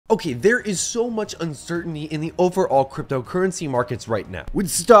Okay, there is so much uncertainty in the overall cryptocurrency markets right now, with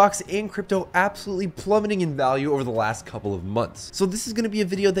stocks and crypto absolutely plummeting in value over the last couple of months. So this is going to be a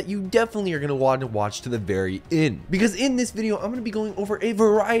video that you definitely are going to want to watch to the very end, because in this video, I'm going to be going over a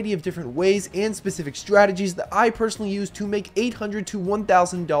variety of different ways and specific strategies that I personally use to make $800 to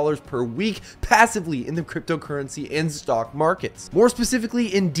 $1,000 per week passively in the cryptocurrency and stock markets. More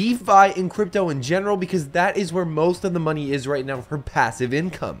specifically in DeFi and crypto in general, because that is where most of the money is right now for passive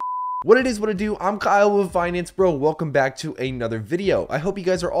income. What it is, what I do, I'm Kyle with Finance Bro. Welcome back to another video. I hope you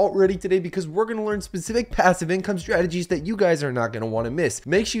guys are all ready today because we're going to learn specific passive income strategies that you guys are not going to want to miss.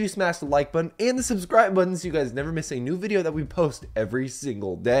 Make sure you smash the like button and the subscribe button so you guys never miss a new video that we post every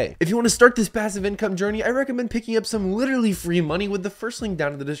single day. If you want to start this passive income journey, I recommend picking up some literally free money with the first link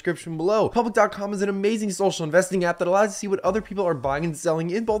down in the description below. Polkadot is an amazing social investing app that allows you to see what other people are buying and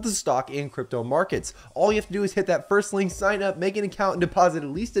selling in both the stock and crypto markets. All you have to do is hit that first link, sign up, make an account, and deposit at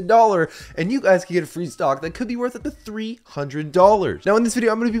least $1. And you guys can get a free stock that could be worth up to $300. Now in this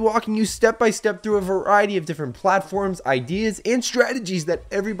video, I'm going to be walking you step by step through a variety of different platforms, ideas, and strategies that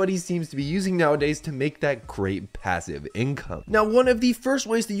everybody seems to be using nowadays to make that great passive income. Now, one of the first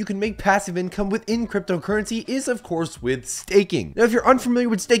ways that you can make passive income within cryptocurrency is of course with staking. Now, if you're unfamiliar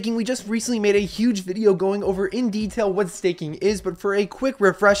with staking, we just recently made a huge video going over in detail what staking is, but for a quick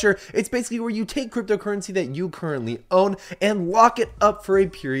refresher, it's basically where you take cryptocurrency that you currently own and lock it up for a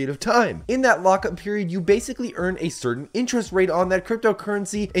period of time. In that lockup period, you basically earn a certain interest rate on that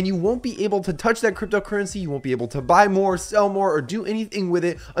cryptocurrency, and you won't be able to touch that cryptocurrency. You won't be able to buy more, sell more, or do anything with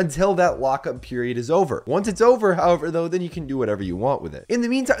it until that lockup period is over. Once it's over, however, though, then you can do whatever you want with it. In the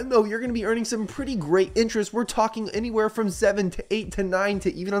meantime, though, you're going to be earning some pretty great interest. We're talking anywhere from 7 to 8 to 9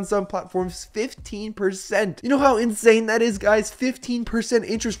 to even on some platforms 15%. You know how insane that is, guys? 15%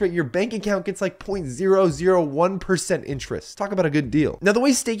 interest rate. Your bank account gets like 0.001% interest. Talk about a good deal. Now, the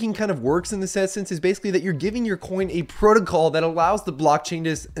way staking kind of works in this essence is basically that you're giving your coin a protocol that allows the blockchain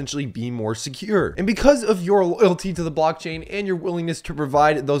to essentially be more secure. And because of your loyalty to the blockchain and your willingness to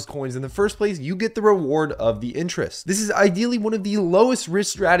provide those coins in the first place, you get the reward of the interest. This is ideally one of the lowest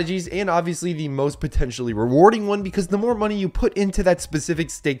risk strategies and obviously the most potentially rewarding one, because the more money you put into that specific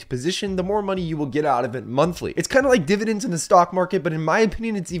staked position, the more money you will get out of it monthly. It's kind of like dividends in the stock market, but in my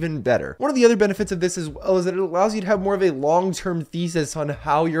opinion, it's even better. One of the other benefits of this as well is that it allows you to have more of a long-term thesis on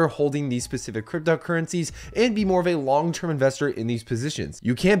how you're holding these specific cryptocurrencies and be more of a long-term investor in these positions.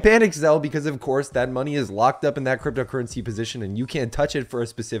 You can't panic sell because of course that money is locked up in that cryptocurrency position and you can't touch it for a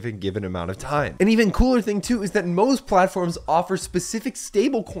specific given amount of time. An even cooler thing too is that most platforms offer specific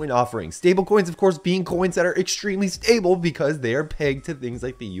stablecoin offerings. Stablecoins, of course, being coins that are extremely stable because they are pegged to things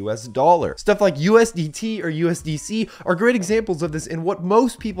like the US dollar. Stuff like USDT or USDC are great examples of this and what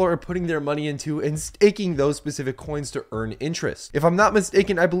most people are putting their money into and staking those specific coins to earn interest. If I'm not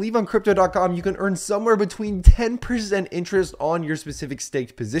mistaken, I believe on crypto.com you can earn somewhere between 10% interest on your specific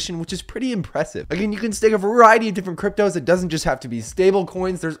staked position, which is pretty impressive. Again, you can stake a variety of different cryptos. It doesn't just have to be stable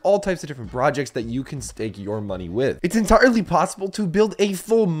coins. There's all types of different projects that you can stake your money with. It's entirely possible to build a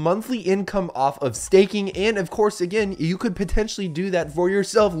full monthly income off of staking, and of course, again, you could potentially do that for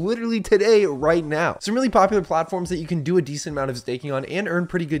yourself literally today, right now. Some really popular platforms that you can do a decent amount of staking on and earn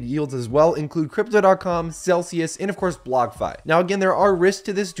pretty good yields as well include crypto.com, Celsius, and of course BlockFi. Now again, there are risks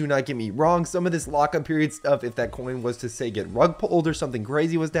to this. Do not get me wrong. Some of this lockup period stuff, if that coin was to say get rug pulled or something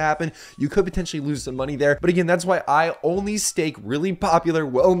crazy was to happen, you could potentially lose some money there. But again, that's why I only stake really popular,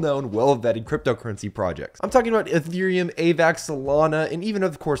 well-known, well-vetted cryptocurrency projects. I'm talking about Ethereum, aave, Solana, and even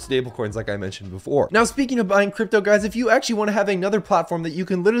of course stablecoins like I mentioned before. Now, speaking of buying crypto, guys, if you actually want to have another platform that you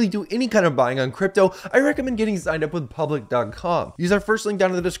can literally do any kind of buying on crypto, I recommend getting signed up with polkadot. Use our first link down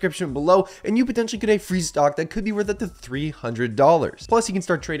in the description below and you potentially get a free stock that could be worth up to $300. Plus, you can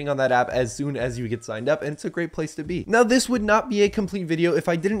start trading on that app as soon as you get signed up, and it's a great place to be. Now, this would not be a complete video if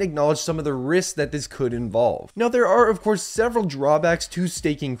I didn't acknowledge some of the risks that this could involve. Now, there are of course several drawbacks to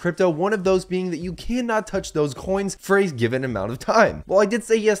staking crypto, one of those being that you cannot touch those coins for a given amount of time. While I did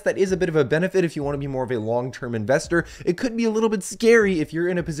say yes, that is a bit of a benefit if you want to be more of a long-term investor, it could be a little bit scary if you're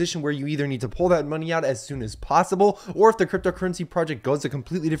in a position where you either need to pull that money out as soon as possible, or if the cryptocurrency project goes a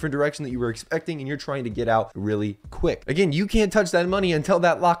completely different direction that you were expecting and you're trying to get out really quick. Again, you can't touch that money until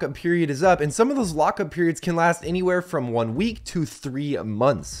that lockup period is up, and some of those lockup periods can last anywhere from 1 week to 3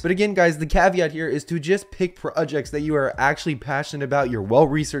 months. But again, guys, the caveat here is to just pick projects that you are actually passionate about, you're well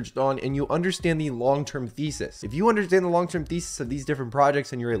researched on, and you understand the long-term thesis. If you understand the long-term thesis of these different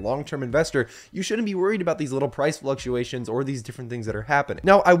projects and you're a long-term investor, you shouldn't be worried about these little price fluctuations or these different things that are happening.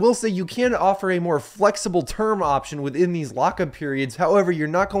 Now, I will say you can offer a more flexible term option within these lockup periods. However, you're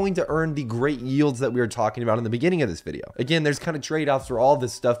not going to earn the great yields that we were talking about in the beginning of this video. Again, there's kind of trade-offs for all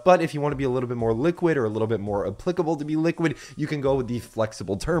this stuff. But if you want to be a little bit more liquid or a little bit more applicable to be liquid, you can go with the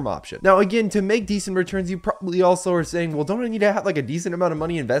flexible term option. Now, again, to make decent returns, you probably also are saying, well, don't I need to have like a decent amount of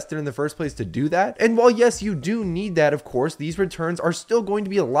money invested in the first place to do that? And while yes, you do need that, of course, these returns are still going to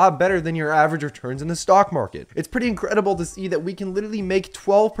be a lot better than your average returns in the stock market. It's pretty incredible to see that we can literally make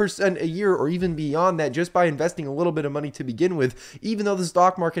 12% a year or even beyond that just by investing a little bit of money to begin with, even though the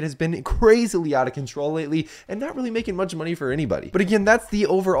stock market has been crazily out of control lately and not really making much money for anybody. But again, that's the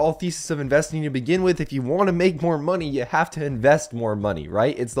overall thesis of investing to begin with. If you want to make more money, you have to invest more money,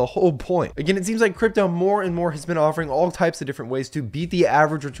 right? It's the whole point. Again, it seems like crypto more and more has been offering all types of different ways to beat the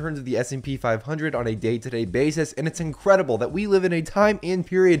average returns of the S&P 500 on a day-to-day basis, and it's incredible that we live in a time and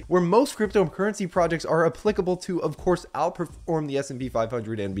period where most cryptocurrency projects are applicable to, of course, outperform the S&P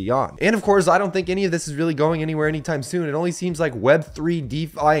 500 and beyond. And of course, I don't think any of this is really going anywhere anytime soon. It only seems like Web3,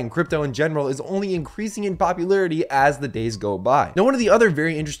 DeFi, and crypto in general is only increasing in popularity as the days go by. Now, one of the other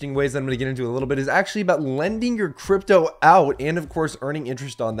very interesting ways that I'm going to get into a little bit is actually about lending your crypto out and, of course, earning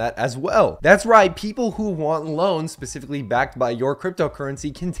interest on that as well. That's right. People who want loans specifically backed by your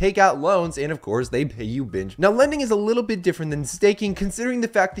cryptocurrency can take out loans, and of course, they pay you binge. Now, lending is a little bit different than staking, considering the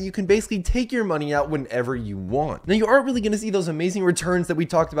fact that you can basically take your money out whenever you want. Now, you aren't really going to see those amazing returns that we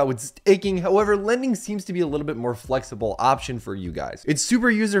talked about with staking. However, lending seems to be a little bit more flexible option for you guys. It's super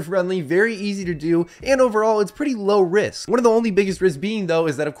user-friendly, very easy to do, and overall, it's pretty low risk. One of the only biggest risks being, though,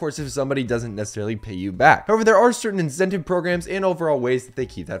 is that, of course, if somebody doesn't necessarily pay you back. However, there are certain incentive programs and overall ways that they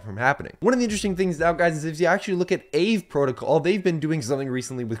keep that from happening. One of the interesting things now, guys, is if you actually look at aave protocol, they've been doing something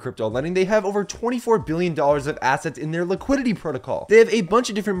recently with crypto lending. They have over $24 billion of assets in their liquidity protocol. They have a bunch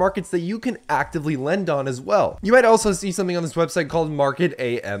of different markets that you can actively lend on as well. You might also see something on this website called Market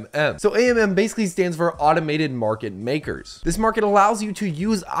AMM. So AMM basically stands for Automated Market Makers. This market allows you to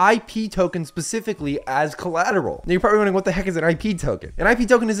use IP tokens specifically as collateral. Now, you're probably wondering, what the heck is an IP token? An IP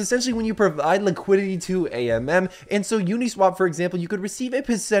token is essentially when you provide liquidity to AMM, and so Uniswap, for example, you could receive a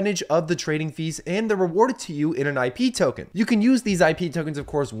percentage of the trading fees and they're rewarded to you in an IP token. You can use these IP tokens, of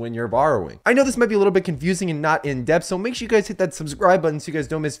course, when you're borrowing. I know this might be a little bit confusing and not in depth, so make sure you guys hit that subscribe button so you guys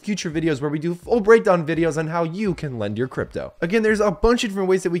don't miss future videos where we do full breakdown videos on how you can lend your crypto. Again, there's a bunch of different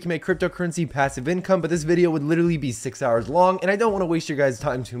ways that we can make cryptocurrency passive income, but this video would literally be 6 hours long, and I don't want to waste your guys'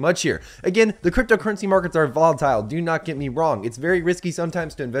 time too much here. Again, the cryptocurrency markets are volatile. Do not get me wrong. It's very risky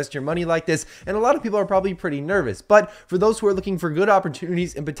sometimes to invest your money like this, and a lot of people are probably pretty nervous. But for those who are looking for good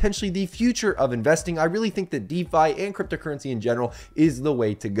opportunities and potentially the future of investing, I really think that DeFi and cryptocurrency in general is the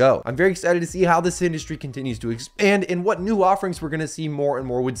way to go. I'm very excited to see how this industry continues to expand and what new offerings we're going to see more and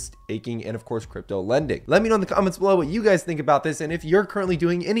more with staking and, of course, crypto lending. Let me know in the comments below what you guys think about this and if you're currently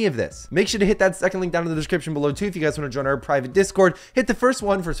doing any of this. Make sure to hit that second link down in the description below too if you guys want to join our private Discord. Hit the first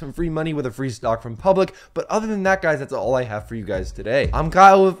one for some free money with a free stock from public. But other than that, guys, that's all I have for you guys today. I'm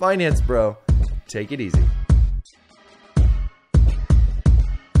Kyle with Finance Bro. Take it easy.